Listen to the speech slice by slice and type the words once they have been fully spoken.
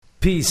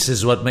Peace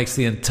is what makes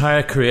the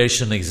entire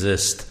creation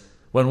exist.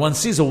 When one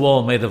sees a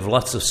wall made of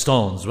lots of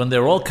stones, when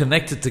they're all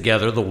connected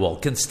together, the wall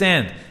can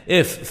stand.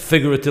 If,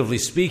 figuratively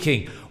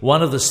speaking,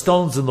 one of the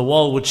stones in the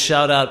wall would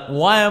shout out,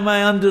 "Why am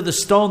I under the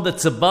stone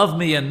that's above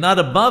me and not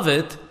above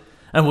it?"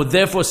 and would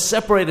therefore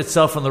separate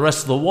itself from the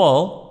rest of the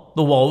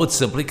wall would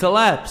simply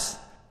collapse.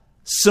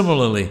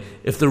 Similarly,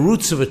 if the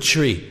roots of a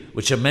tree,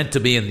 which are meant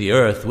to be in the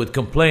earth, would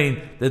complain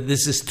that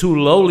this is too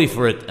lowly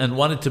for it and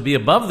want it to be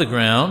above the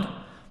ground,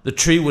 the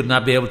tree would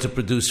not be able to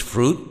produce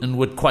fruit and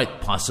would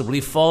quite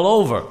possibly fall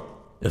over.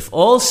 If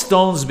all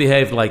stones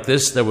behaved like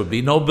this, there would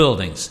be no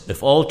buildings.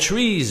 If all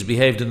trees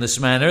behaved in this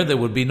manner, there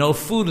would be no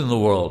food in the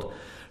world.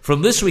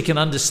 From this we can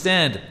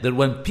understand that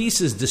when peace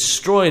is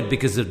destroyed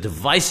because of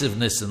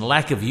divisiveness and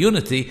lack of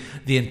unity,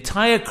 the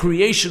entire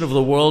creation of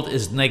the world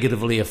is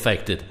negatively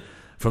affected.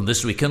 From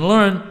this we can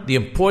learn the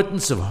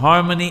importance of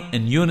harmony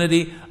and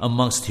unity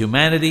amongst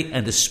humanity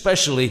and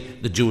especially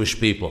the Jewish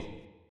people.